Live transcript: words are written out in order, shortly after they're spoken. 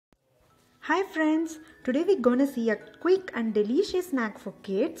Hi friends, today we're gonna see a quick and delicious snack for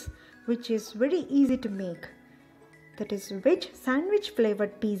kids which is very easy to make. That is veg sandwich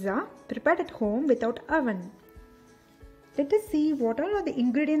flavored pizza prepared at home without oven. Let us see what all are the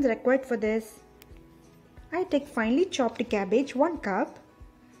ingredients required for this. I take finely chopped cabbage 1 cup.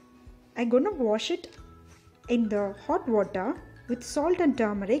 I'm gonna wash it in the hot water with salt and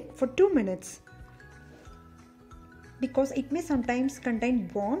turmeric for 2 minutes. Because it may sometimes contain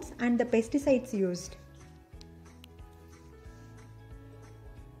worms and the pesticides used.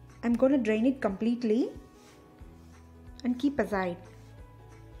 I'm going to drain it completely and keep aside.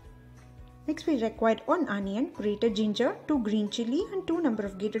 Next we require 1 onion, grated ginger, 2 green chili and 2 number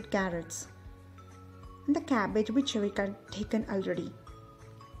of grated carrots. And the cabbage which we can taken already.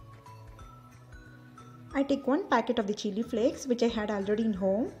 I take 1 packet of the chili flakes which I had already in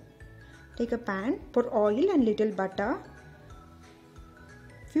home. Take a pan, pour oil and little butter,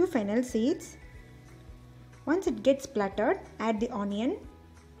 few fennel seeds. Once it gets splattered, add the onion,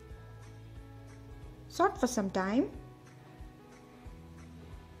 saute for some time,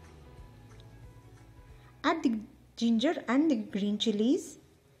 add the ginger and the green chilies,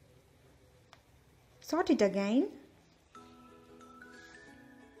 saute it again,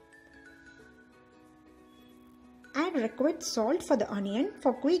 add required salt for the onion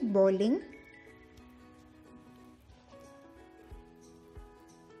for quick boiling.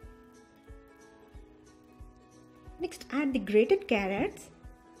 Next add the grated carrots.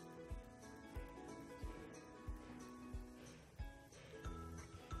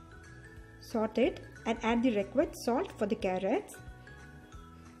 Saute it and add the required salt for the carrots.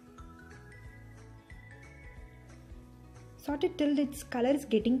 Saute it till its color is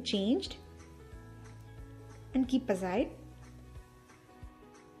getting changed. And keep aside.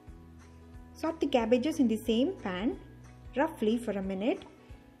 Saute the cabbages in the same pan roughly for a minute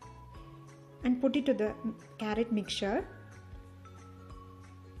and put it to the carrot mixture.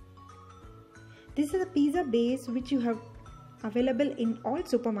 This is a pizza base which you have available in all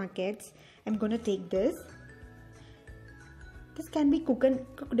supermarkets. I'm gonna take this. This can be cooked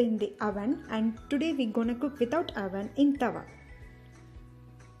in the oven, and today we're gonna cook without oven in tawa.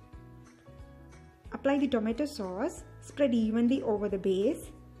 Apply the tomato sauce, spread evenly over the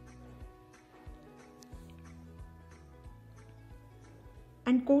base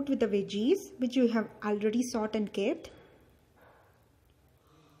and coat with the veggies which you have already sauteed and kept.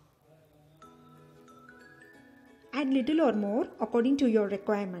 Add little or more according to your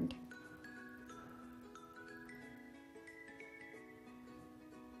requirement.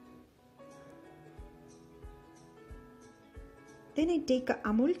 Then I take a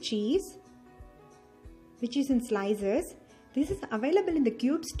Amul cheese which is in slices. This is available in the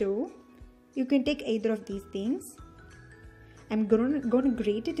cubes too. You can take either of these things. I'm going to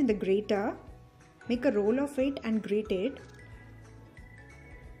grate it in the grater. Make a roll of it and grate it.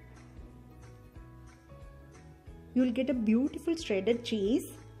 You will get a beautiful shredded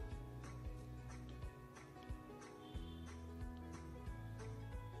cheese.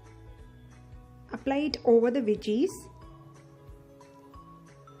 Apply it over the veggies.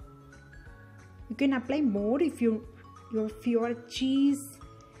 You can apply more if you are a cheese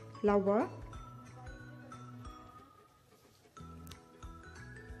lover.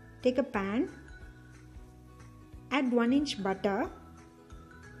 Take a pan, add 1-inch butter,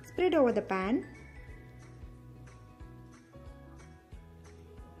 spread over the pan.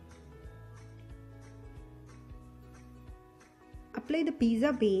 Apply the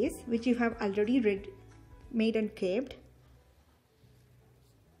pizza base which you have already made and kept.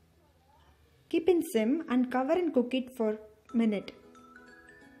 Keep in sim and cover and cook it for a minute.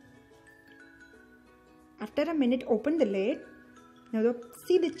 After a minute, open the lid. Now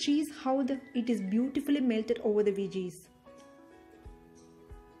see the cheese, how it is beautifully melted over the veggies.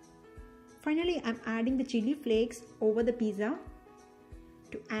 Finally, I'm adding the chili flakes over the pizza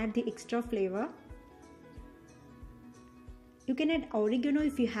to add the extra flavor. You can add oregano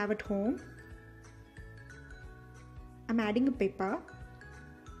if you have at home. I'm adding a pepper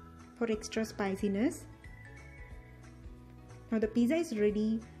for extra spiciness. Now the pizza is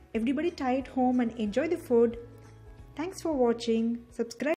ready. Everybody try it home and enjoy the food. Thanks for watching. Subscribe.